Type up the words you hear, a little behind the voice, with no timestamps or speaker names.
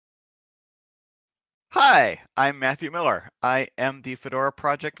Hi, I'm Matthew Miller. I am the Fedora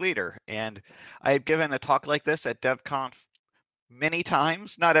Project Leader, and I've given a talk like this at DevConf many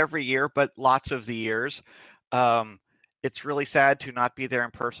times, not every year, but lots of the years. Um, it's really sad to not be there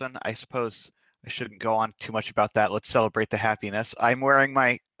in person. I suppose I shouldn't go on too much about that. Let's celebrate the happiness. I'm wearing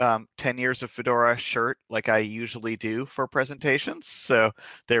my 10 years of Fedora shirt like I usually do for presentations, so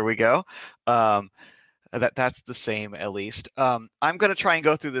there we go. Um, that's the same at least. I'm going to try and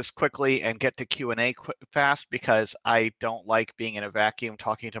go through this quickly and get to Q&A fast because I don't like being in a vacuum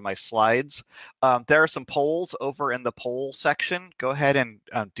talking to my slides. There are some polls over in the poll section. Go ahead and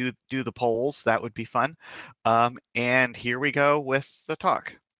do the polls. That would be fun. And here we go with the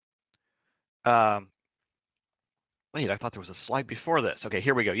talk. Wait, I thought there was a slide before this. Okay,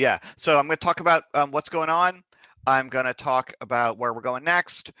 here we go. Yeah, so I'm going to talk about what's going on. I'm going to talk about where we're going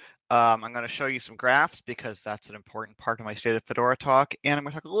next. I'm going to show you some graphs because that's an important part of my State of Fedora talk. And I'm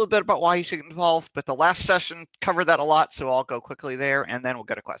going to talk a little bit about why you should get involved, but the last session covered that a lot, so I'll go quickly there, and then we'll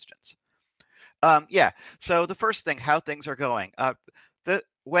go to questions. Yeah, so the first thing, how things are going.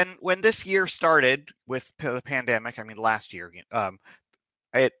 When this year started with the pandemic, I mean last year,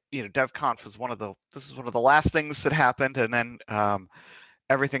 DevConf was this is one of the last things that happened, and then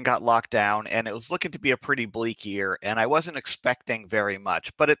everything got locked down, and it was looking to be a pretty bleak year, and I wasn't expecting very much,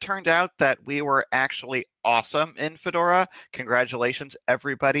 but it turned out that we were actually awesome in Fedora. Congratulations,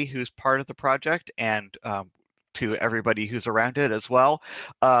 everybody who's part of the project, and to everybody who's around it as well.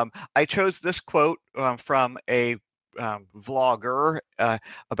 I chose this quote from a vlogger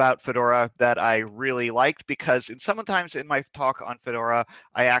about Fedora that I really liked because sometimes in my talk on Fedora,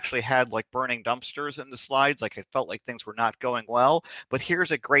 I actually had like burning dumpsters in the slides, like it felt like things were not going well. But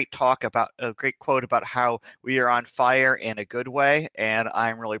here's a great quote about how we are on fire in a good way, and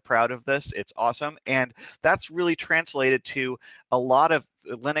I'm really proud of this. It's awesome, and that's really translated to a lot of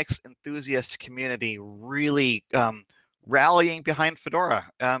Linux enthusiast community really rallying behind Fedora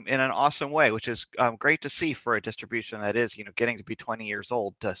in an awesome way, which is great to see for a distribution that is, getting to be 20 years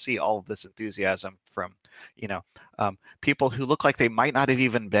old, to see all of this enthusiasm from, people who look like they might not have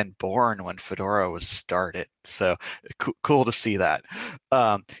even been born when Fedora was started. So cool to see that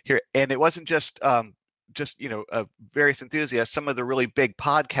here. And it wasn't just various enthusiasts, some of the really big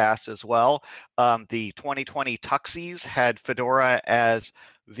podcasts as well. The 2020 Tuxies had Fedora as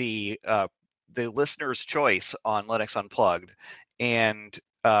the listener's choice on Linux Unplugged. And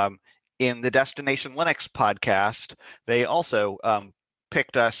in the Destination Linux podcast, they also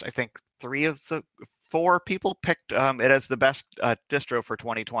picked us, I think 3 of the 4 people picked it as the best distro for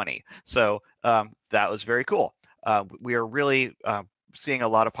 2020. So that was very cool. We are really seeing a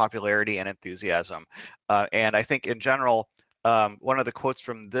lot of popularity and enthusiasm. And I think in general, one of the quotes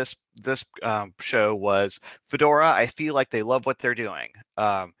from this show was, "Fedora, I feel like they love what they're doing."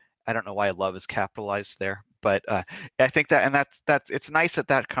 I don't know why love is capitalized there, but I think that's it's nice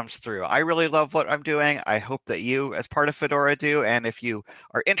that comes through. I really love what I'm doing. I hope that you, as part of Fedora, do. And if you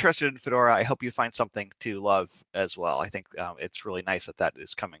are interested in Fedora, I hope you find something to love as well. I think it's really nice that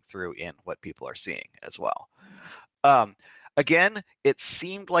is coming through in what people are seeing as well. Again, it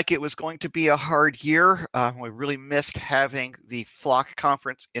seemed like it was going to be a hard year. We really missed having the Flock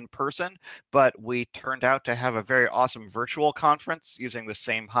conference in person, but we turned out to have a very awesome virtual conference using the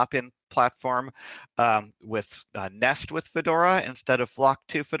same hop-in platform with Nest with Fedora instead of Flock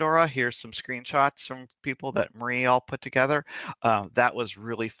to Fedora. Here's some screenshots from people that Marie all put together. That was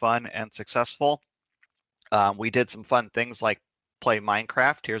really fun and successful. We did some fun things like play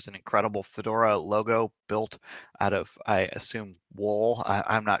Minecraft. Here's an incredible Fedora logo built out of, I assume, wool.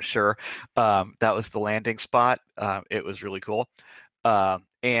 I'm not sure. That was the landing spot. It was really cool.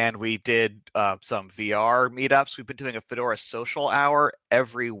 And we did some VR meetups. We've been doing a Fedora social hour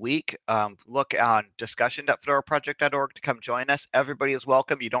every week. Look on discussion.fedoraproject.org to come join us. Everybody is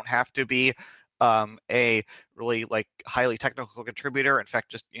welcome. You don't have to be a really highly technical contributor. In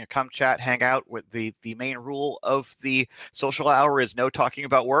fact, just come chat, hang out. With the main rule of the social hour is no talking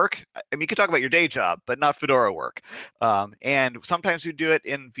about work. I mean, you can talk about your day job, but not Fedora work. And sometimes we do it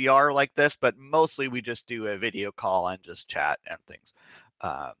in VR like this, but mostly we just do a video call and just chat and things.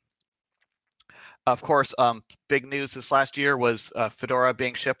 Of course, big news this last year was Fedora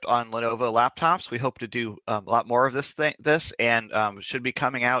being shipped on Lenovo laptops. We hope to do a lot more of this and should be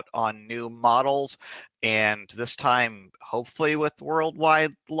coming out on new models. And this time, hopefully with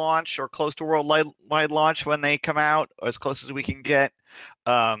worldwide launch or close to worldwide launch when they come out, or as close as we can get.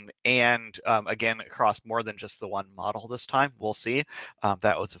 Again, across more than just the one model this time. We'll see.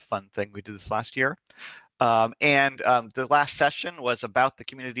 That was a fun thing we did this last year. The last session was about the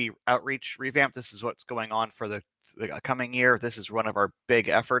community outreach revamp. This is what's going on for the the coming year. This is one of our big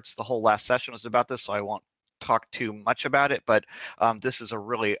efforts. The whole last session was about this, so I won't talk too much about it, but this is a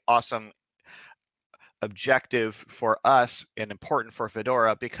really awesome objective for us and important for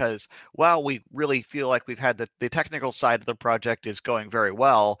Fedora, because while we really feel like we've had the technical side of the project is going very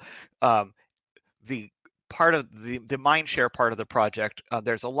well, the part of the mindshare part of the project,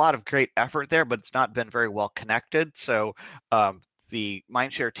 there's a lot of great effort there, but it's not been very well connected. So the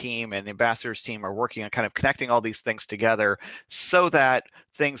Mindshare team and the ambassadors team are working on kind of connecting all these things together so that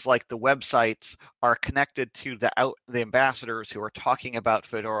things like the websites are connected to the ambassadors who are talking about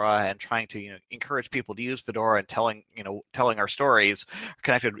Fedora and trying to encourage people to use Fedora and telling our stories,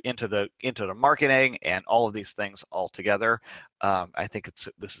 connected into the marketing and all of these things all together. I think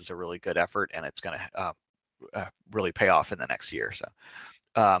this is a really good effort, and it's going to really pay off in the next year. So.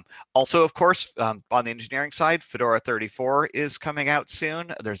 Also, of course, on the engineering side, Fedora 34 is coming out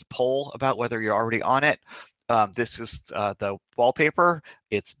soon. There's a poll about whether you're already on it. This is the wallpaper.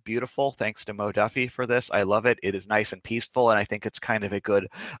 It's beautiful. Thanks to Mo Duffy for this. I love it. It is nice and peaceful, and I think it's kind of a good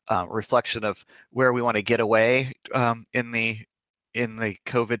reflection of where we want to get away in the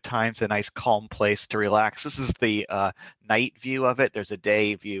COVID times, a nice calm place to relax. This is the night view of it. There's a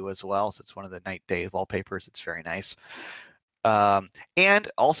day view as well, so it's one of the night day wallpapers. It's very nice.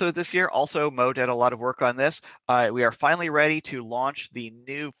 And also this year, Mo did a lot of work on this. We are finally ready to launch the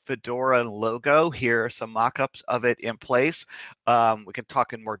new Fedora logo. Here are some mock-ups of it in place. We can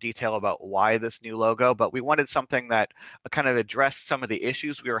talk in more detail about why this new logo, but we wanted something that kind of addressed some of the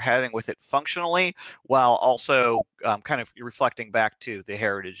issues we were having with it functionally, while also kind of reflecting back to the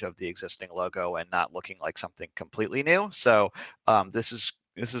heritage of the existing logo and not looking like something completely new. So this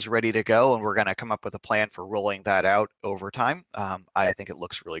is ready to go, and we're going to come up with a plan for rolling that out over time. I think it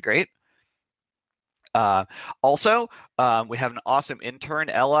looks really great. Also, we have an awesome intern,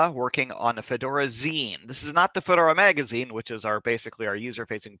 Ella, working on the Fedora zine. This is not the Fedora magazine, which is basically our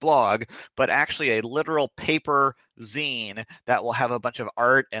user-facing blog, but actually a literal paper zine that will have a bunch of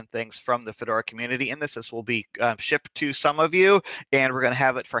art and things from the Fedora community in this. This will be shipped to some of you, and we're going to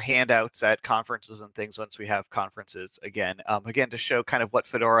have it for handouts at conferences and things once we have conferences again. Again, to show kind of what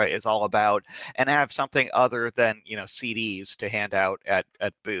Fedora is all about and have something other than CDs to hand out at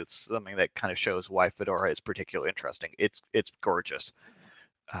booths, something that kind of shows why Fedora is particularly interesting. It's gorgeous.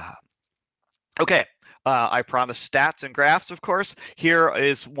 Okay, I promised stats and graphs, of course. Here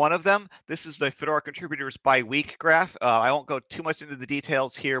is one of them. This is the Fedora contributors by week graph. I won't go too much into the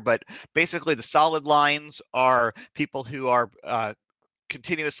details here, but basically the solid lines are people who are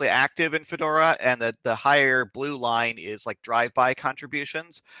continuously active in Fedora, and the higher blue line is like drive-by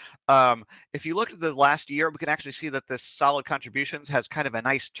contributions. If you look at the last year, we can actually see that this solid contributions has kind of a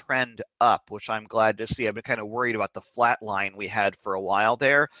nice trend up, which I'm glad to see. I've been kind of worried about the flat line we had for a while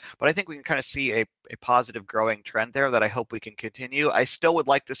there, but I think we can kind of see a positive growing trend there that I hope we can continue. I still would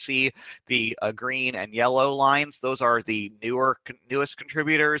like to see the green and yellow lines. Those are the newest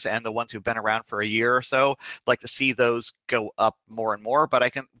contributors and the ones who've been around for a year or so. I'd like to see those go up more and more, but I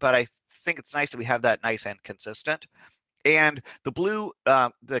think it's nice that we have that nice and consistent. And the blue,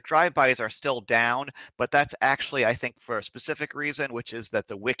 the drive-bys are still down, but that's actually, I think, for a specific reason, which is that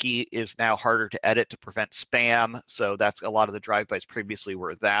the wiki is now harder to edit to prevent spam. So that's a lot of the drive-bys previously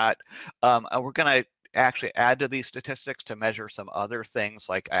were that. And we're going to actually add to these statistics to measure some other things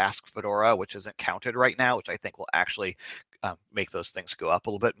like Ask Fedora, which isn't counted right now, which I think will actually make those things go up a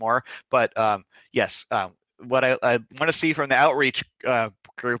little bit more. But yes, what I want to see from the outreach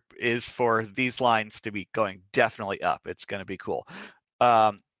group is for these lines to be going definitely up. It's going to be cool.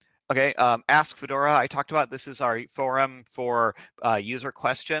 Okay, Ask Fedora, I talked about. This is our forum for user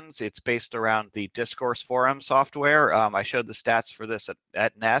questions. It's based around the Discourse forum software. I showed the stats for this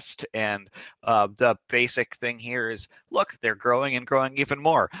at Nest, and the basic thing here is, look, they're growing and growing even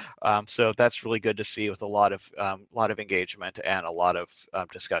more. So that's really good to see, with a lot of engagement and a lot of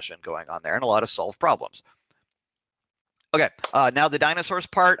discussion going on there, and a lot of solved problems. Okay, now the dinosaurs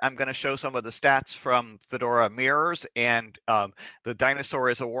part, I'm going to show some of the stats from Fedora mirrors, and the dinosaur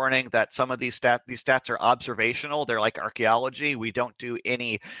is a warning that some of these stats are observational. They're like archaeology. We don't do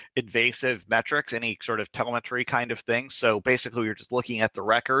any invasive metrics, any sort of telemetry kind of thing. So basically, we're just looking at the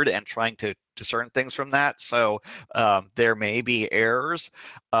record and trying to discern things from that. So there may be errors.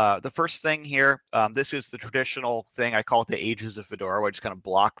 The first thing here, this is the traditional thing. I call it the ages of Fedora, where I just kind of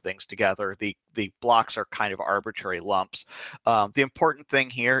block things together. The blocks are kind of arbitrary lumps. The important thing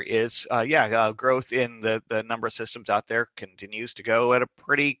here is, growth in the number of systems out there continues to go at a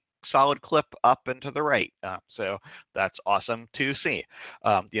pretty solid clip up and to the right. So that's awesome to see.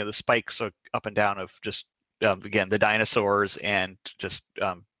 The spikes are up and down of just, again, the dinosaurs and just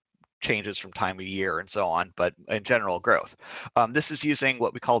changes from time of year and so on, but in general growth. This is using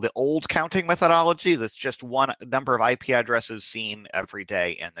what we call the old counting methodology. That's just one number of IP addresses seen every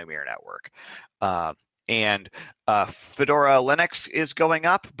day in the mirror network. And Fedora Linux is going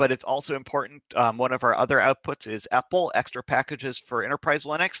up, but it's also important. One of our other outputs is EPEL, extra packages for enterprise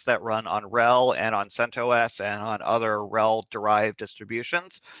Linux that run on RHEL and on CentOS and on other RHEL-derived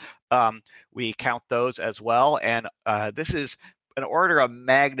distributions. We count those as well, and this is an order of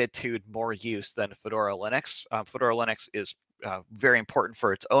magnitude more use than Fedora Linux. Fedora Linux is very important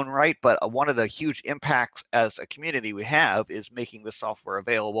for its own right, but one of the huge impacts as a community we have is making the software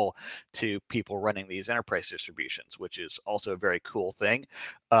available to people running these enterprise distributions, which is also a very cool thing.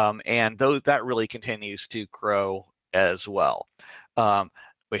 And that really continues to grow as well.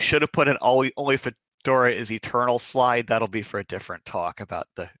 We should have put an only Fedora is eternal slide. That'll be for a different talk about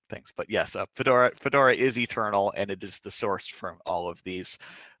the things. But yes, Fedora is eternal, and it is the source from all of these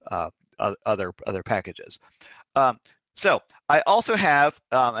other packages. So I also have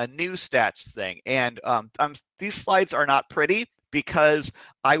a new stats thing, and these slides are not pretty because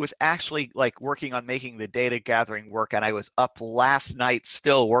I was actually working on making the data gathering work, and I was up last night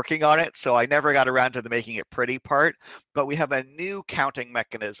still working on it, so I never got around to the making it pretty part. But we have a new counting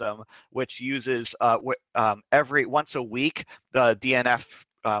mechanism which uses every once a week the DNF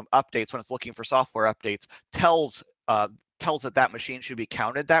updates when it's looking for software updates tells that machine should be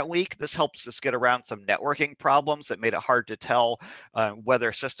counted that week. This helps us get around some networking problems that made it hard to tell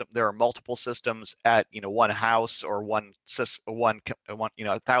whether there are multiple systems at one house or 1,000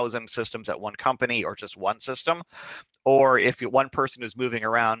 systems at one company or just one system, or if one person is moving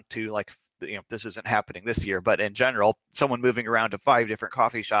around to this isn't happening this year, but in general, someone moving around to 5 different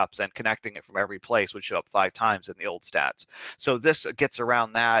coffee shops and connecting it from every place would show up 5 times in the old stats. So this gets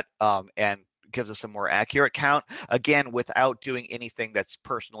around that and gives us a more accurate count, again, without doing anything that's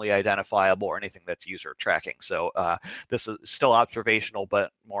personally identifiable or anything that's user tracking. So this is still observational,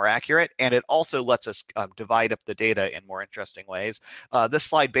 but more accurate. And it also lets us divide up the data in more interesting ways. This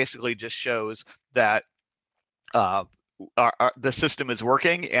slide basically just shows that the system is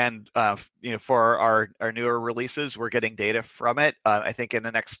working, and for our newer releases, we're getting data from it. I think in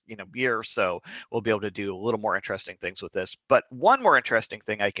the next year or so, we'll be able to do a little more interesting things with this. But one more interesting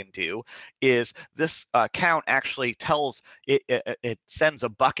thing I can do is this count actually tells it sends a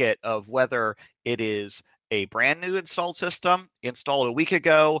bucket of whether it is a brand new installed system, installed a week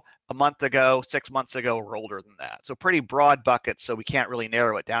ago, a month ago, 6 months ago, or older than that. So pretty broad buckets, so we can't really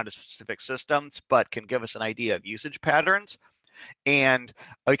narrow it down to specific systems, but can give us an idea of usage patterns. And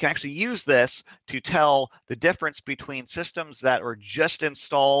we can actually use this to tell the difference between systems that are just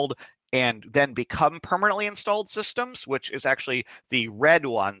installed and then become permanently installed systems, which is actually the red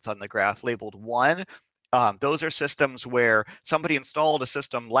ones on the graph labeled 1. Those are systems where somebody installed a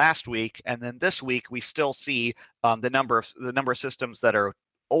system last week, and then this week we still see the number of systems that are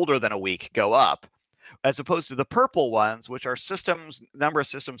older than a week go up, as opposed to the purple ones, which are number of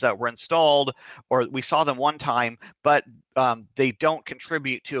systems that were installed, or we saw them one time, but they don't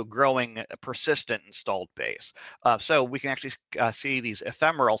contribute to a growing, persistent installed base. So we can actually see these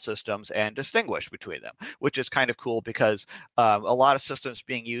ephemeral systems and distinguish between them, which is kind of cool because a lot of systems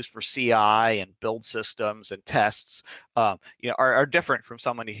being used for CI and build systems and tests, are different from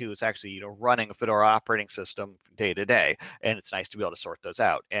somebody who is actually, running a Fedora operating system day to day. And it's nice to be able to sort those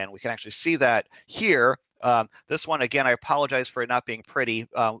out. And we can actually see that here. This one, again, I apologize for it not being pretty.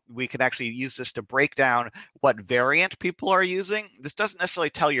 We can actually use this to break down what variant people are using. This doesn't necessarily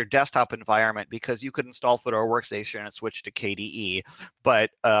tell your desktop environment because you could install Fedora Workstation and switch to KDE,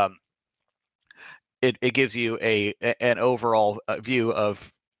 but it gives you an overall view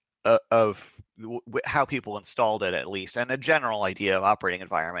of how people installed it, at least, and a general idea of operating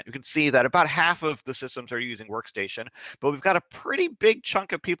environment. You can see that about half of the systems are using Workstation, but we've got a pretty big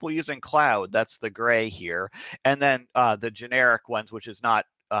chunk of people using Cloud. That's the gray here. And then the generic ones, which is not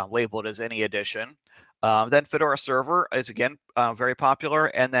labeled as any edition. Then Fedora Server is, again, very popular.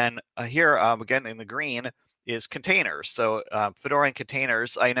 And then here, again, in the green, is containers. So Fedora and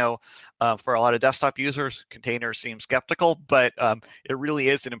containers, I know for a lot of desktop users, containers seem skeptical, but it really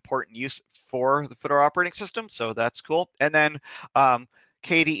is an important use for the Fedora operating system, so that's cool. And then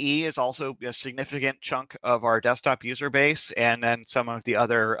KDE is also a significant chunk of our desktop user base, and then some of the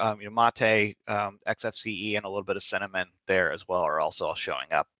other Mate, XFCE, and a little bit of Cinnamon there as well are also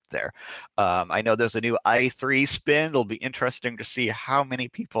showing up there. I know there's a new i3 spin. It'll be interesting to see how many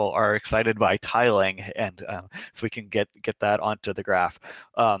people are excited by tiling, and if we can get that onto the graph.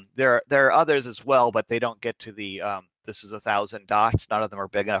 There are others as well, but they don't get to the this is 1,000 dots. None of them are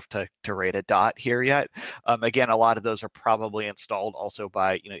big enough to rate a dot here yet. Again, a lot of those are probably installed also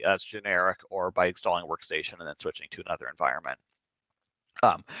by, as generic or by installing Workstation and then switching to another environment.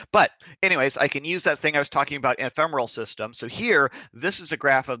 But anyways, I can use that thing I was talking about, ephemeral system. So here, this is a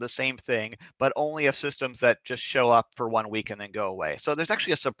graph of the same thing, but only of systems that just show up for 1 week and then go away. So there's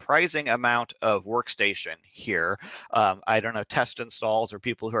actually a surprising amount of Workstation here. I don't know, test installs or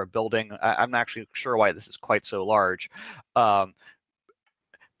people who are building. I'm not actually sure why this is quite so large.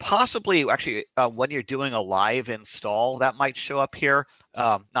 Possibly, actually, when you're doing a live install, that might show up here.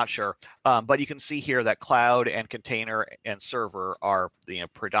 Not sure, but you can see here that cloud and container and server are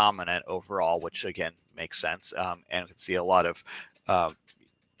predominant overall, which again makes sense. And you can see a lot of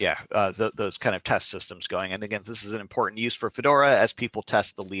those kind of test systems going. And again, this is an important use for Fedora as people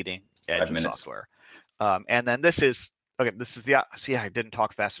test the leading edge of software. And then this is. Okay, this is see, I didn't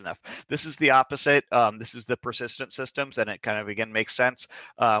talk fast enough. This is the opposite. This is the persistent systems, and it kind of, again, makes sense.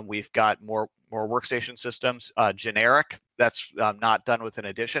 We've got more workstation systems, generic. That's not done with an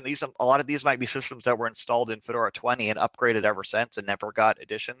edition. A lot of these might be systems that were installed in Fedora 20 and upgraded ever since and never got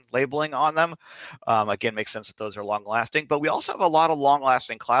edition labeling on them. Again, makes sense that those are long-lasting. But we also have a lot of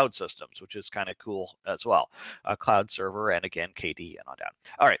long-lasting cloud systems, which is kind of cool as well. Cloud server and, again, KD and on down.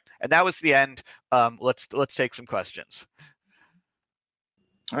 All right, and that was the end. Let's take some questions.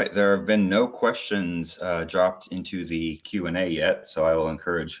 All right, there have been no questions dropped into the Q&A yet, so I will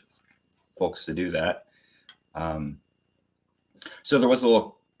encourage folks to do that. So there was a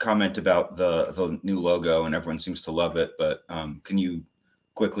little comment about the new logo, and everyone seems to love it, but can you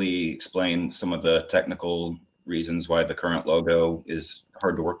quickly explain some of the technical reasons why the current logo is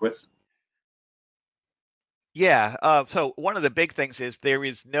hard to work with? Yeah, so one of the big things is there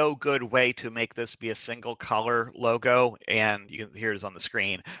is no good way to make this be a single color logo, and you can hear it on the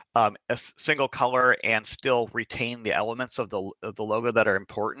screen, a single color and still retain the elements of the logo that are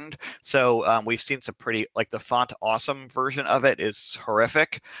important. So we've seen some pretty, like the font awesome version of it is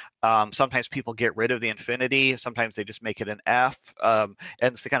horrific. Sometimes people get rid of the infinity, sometimes they just make it an F, and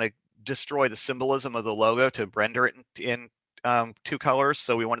it's to kind of destroy the symbolism of the logo to render it in 2 colors.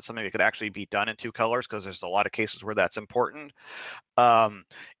 So we wanted something that could actually be done in 2 colors because there's a lot of cases where that's important.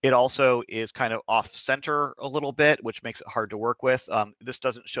 It also is kind of off center a little bit, which makes it hard to work with. This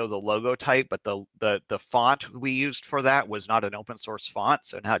doesn't show the logo type, but the font we used for that was not an open source font,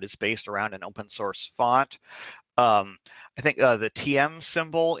 so now it is based around an open source font. I think the TM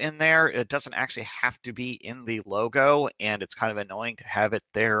symbol in there, it doesn't actually have to be in the logo, and it's kind of annoying to have it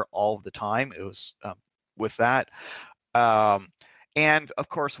there all the time. It was with that. And of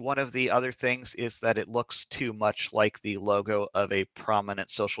course, one of the other things is that it looks too much like the logo of a prominent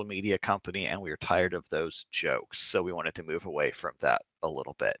social media company, and we were tired of those jokes. So we wanted to move away from that a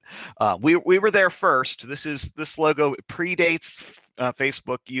little bit. We were there first. This logo predates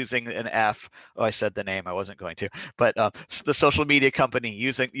Facebook using an F. Oh, I said the name. I wasn't going to, but the social media company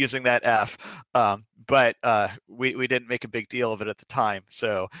using that F. But we didn't make a big deal of it at the time.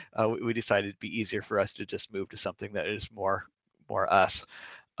 So we decided it'd be easier for us to just move to something that is more us.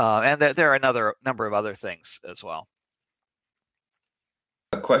 And there are another number of other things as well.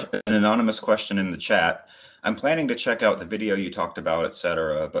 An anonymous question in the chat. I'm planning to check out the video you talked about,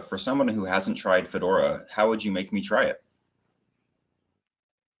 etc. But for someone who hasn't tried Fedora, how would you make me try it?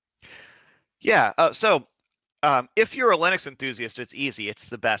 Yeah. So if you're a Linux enthusiast, it's easy. It's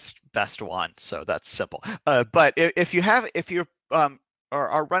the best one. So that's simple. But if you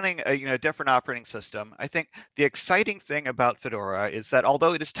are running a different operating system, I think the exciting thing about Fedora is that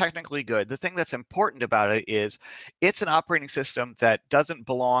although it is technically good, the thing that's important about it is it's an operating system that doesn't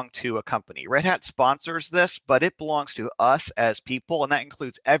belong to a company. Red Hat sponsors this, but it belongs to us as people, and that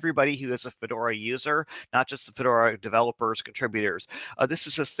includes everybody who is a Fedora user, not just the Fedora developers, contributors. This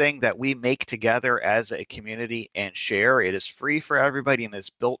is a thing that we make together as a community and share. It is free for everybody and is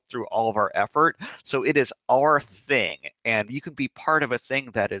built through all of our effort. So it is our thing, and you can be part of a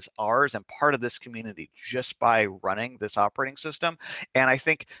thing that is ours and part of this community just by running this operating system. And I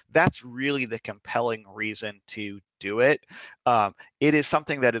think that's really the compelling reason to do it. It is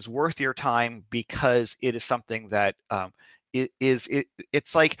something that is worth your time because it is something that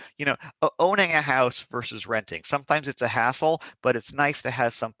it's like, owning a house versus renting. Sometimes it's a hassle, but it's nice to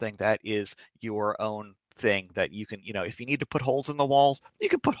have something that is your own thing that you can, if you need to put holes in the walls, you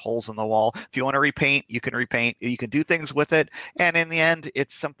can put holes in the wall. If you want to repaint, you can repaint. You can do things with it, and in the end,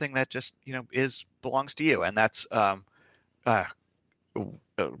 it's something that just belongs to you, and that's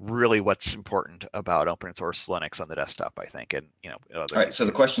really what's important about open source Linux on the desktop, I think, and other All right, use so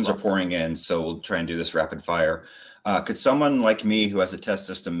the cases as questions are well. pouring in, so we'll try and do this rapid fire. Could someone like me who has a test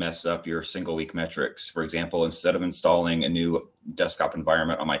system mess up your single week metrics? For example, instead of installing a new desktop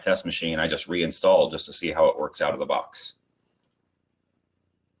environment on my test machine, I just reinstall just to see how it works out of the box.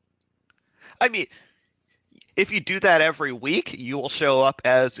 I mean, if you do that every week, you will show up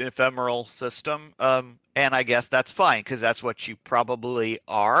as an ephemeral system. And I guess that's fine because that's what you probably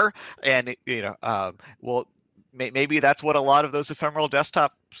are. And, well, maybe that's what a lot of those ephemeral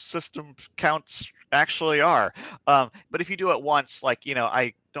desktop system counts actually are. But if you do it once,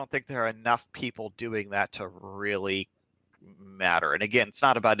 I don't think there are enough people doing that to really matter. And again, it's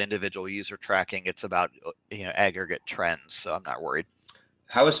not about individual user tracking. It's about, aggregate trends. So I'm not worried.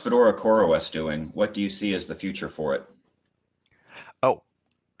 How is Fedora CoreOS doing? What do you see as the future for it? Oh,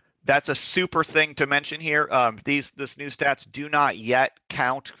 that's a super thing to mention here. This new stats do not yet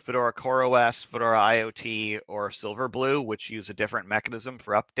count Fedora CoreOS, Fedora IoT, or Silverblue, which use a different mechanism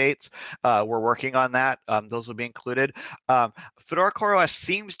for updates. We're working on that. Those will be included. Fedora CoreOS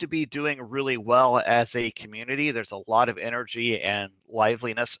seems to be doing really well as a community. There's a lot of energy and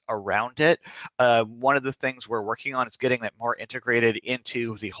liveliness around it. One of the things we're working on is getting that more integrated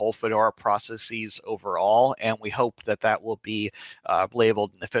into the whole Fedora processes overall, and we hope that that will be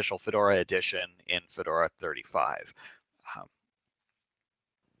labeled an official Fedora edition in Fedora 35.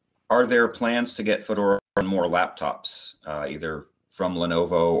 Are there plans to get Fedora on more laptops, either from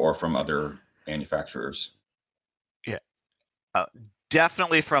Lenovo or from other manufacturers? Yeah,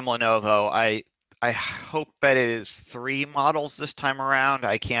 definitely from Lenovo. I hope that it is 3 models this time around.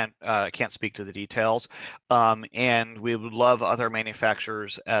 I can't speak to the details, and we would love other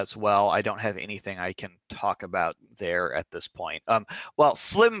manufacturers as well. I don't have anything I can talk about there at this point. Well,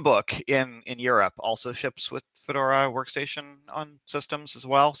 Slimbook in Europe also ships with Fedora Workstation on systems as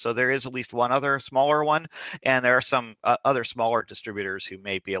well. So there is at least one other smaller one, and there are some other smaller distributors who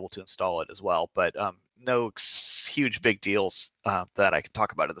may be able to install it as well. But no huge big deals that I can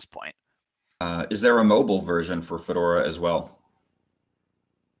talk about at this point. Is there a mobile version for Fedora as well?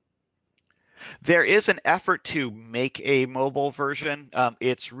 There is an effort to make a mobile version.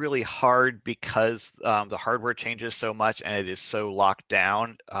 It's really hard because the hardware changes so much and it is so locked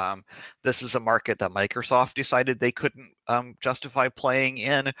down. This is a market that Microsoft decided they couldn't justify playing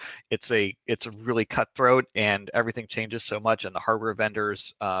in. It's a really cutthroat and everything changes so much, and the hardware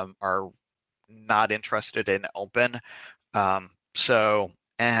vendors are not interested in open. So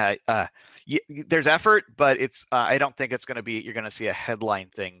there's effort, but I don't think it's going to be. You're going to see a headline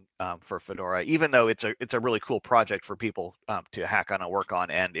thing for Fedora, even though it's a really cool project for people to hack on and work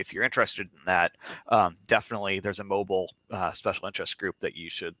on. And if you're interested in that, definitely there's a mobile special interest group that you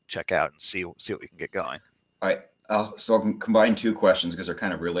should check out and see what we can get going. All right. So I'll combine 2 questions because they're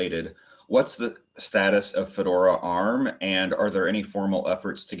kind of related. What's the status of Fedora ARM, and are there any formal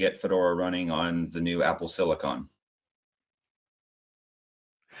efforts to get Fedora running on the new Apple Silicon?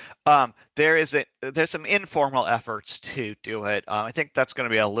 There's some informal efforts to do it. I think that's going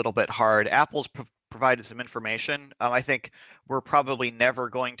to be a little bit hard. Apple's provided some information. I think we're probably never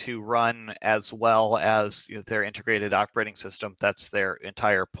going to run as well as their integrated operating system. That's their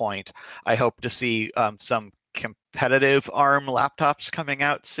entire point. I hope to see some competitive ARM laptops coming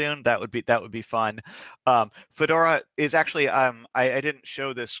out soon. That would be fun. Fedora is actually I didn't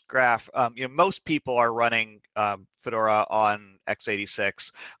show this graph. Most people are running Fedora on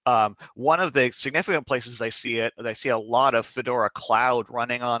x86. One of the significant places I see a lot of Fedora Cloud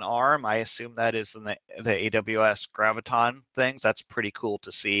running on ARM. I assume that is in the AWS Graviton things. That's pretty cool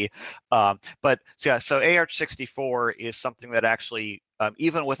to see. But so AH64 is something that actually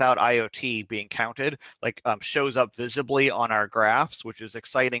even without IoT being counted, shows up visibly on our graphs, which is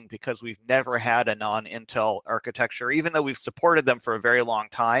exciting because we've never had a non-Intel architecture. Even though we've supported them for a very long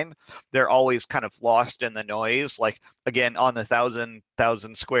time, they're always kind of lost in the noise. Like, again, on the 1,000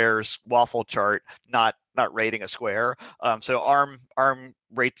 squares waffle chart, not rating a square. So ARM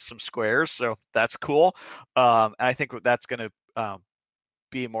rates some squares, so that's cool. And I think that's going to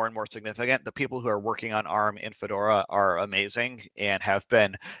be more and more significant. The people who are working on ARM in Fedora are amazing and have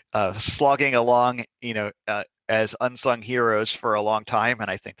been slogging along, as unsung heroes for a long time.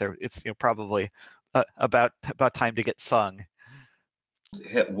 And I think it's probably about time to get sung.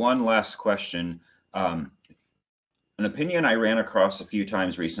 Hit one last question. An opinion I ran across a few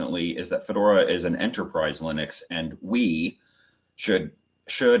times recently is that Fedora is an enterprise Linux, and we should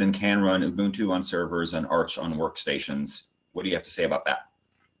and can run Ubuntu on servers and Arch on workstations. What do you have to say about that?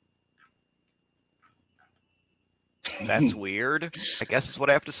 That's weird, I guess is what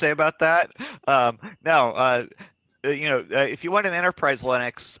I have to say about that. No, if you want an enterprise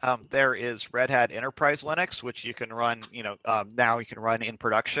Linux, there is Red Hat Enterprise Linux, which you can run, now you can run in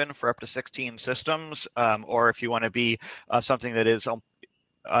production for up to 16 systems. Or if you want to be something that is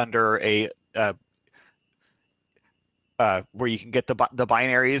under a where you can get the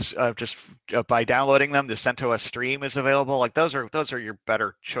binaries just by downloading them. The CentOS stream is available. Like those are your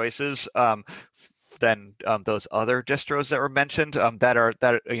better choices than those other distros that were mentioned.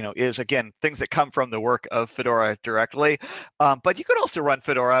 That is again things that come from the work of Fedora directly. But you could also run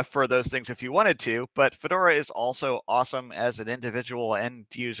Fedora for those things if you wanted to. But Fedora is also awesome as an individual end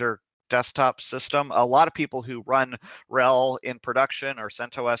user desktop system. A lot of people who run RHEL in production or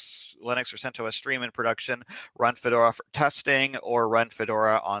CentOS Linux or CentOS Stream in production run Fedora for testing or run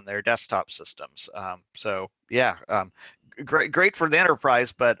Fedora on their desktop systems. So yeah, great for the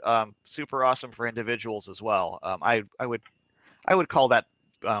enterprise, but super awesome for individuals as well. I would call that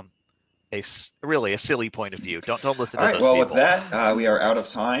really a silly point of view. Don't listen All to right. those Well, with people. that, we are out of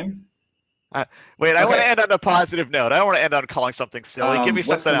time. Wait, I want to Okay. end on a positive note. I don't want to end on calling something silly. Give me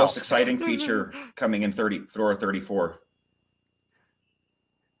What's something the most else. exciting feature coming in Fedora 34?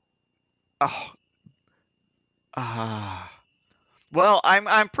 Oh, well,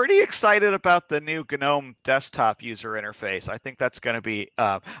 I'm pretty excited about the new GNOME desktop user interface. I think that's going to be.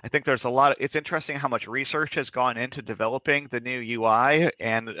 I think there's a lot. It's interesting how much research has gone into developing the new UI,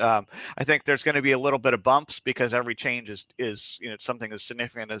 and I think there's going to be a little bit of bumps because every change is something as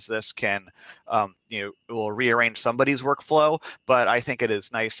significant as this can will rearrange somebody's workflow. But I think it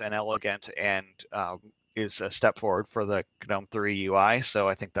is nice and elegant and is a step forward for the GNOME 3 UI. So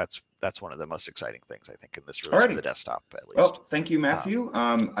I think that's one of the most exciting things I think in this release for the desktop, at least. Well, thank you, Matthew.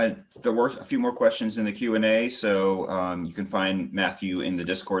 There were a few more questions in the Q&A, so you can find Matthew in the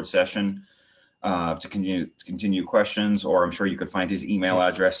Discord session to continue questions, or I'm sure you could find his email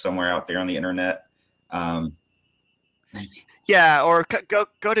address somewhere out there on the internet. Yeah, or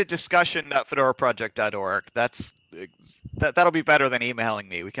go to discussion.fedoraproject.org. That'll be better than emailing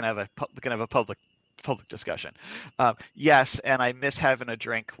me. We can have a public discussion. Yes, and I miss having a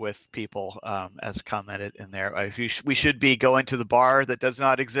drink with people, as commented in there. We should be going to the bar that does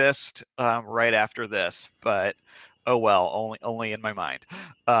not exist right after this, but oh well, only in my mind.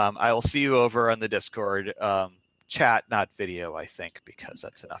 I will see you over on the Discord chat, not video, I think, because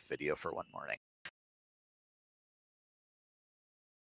that's enough video for one morning.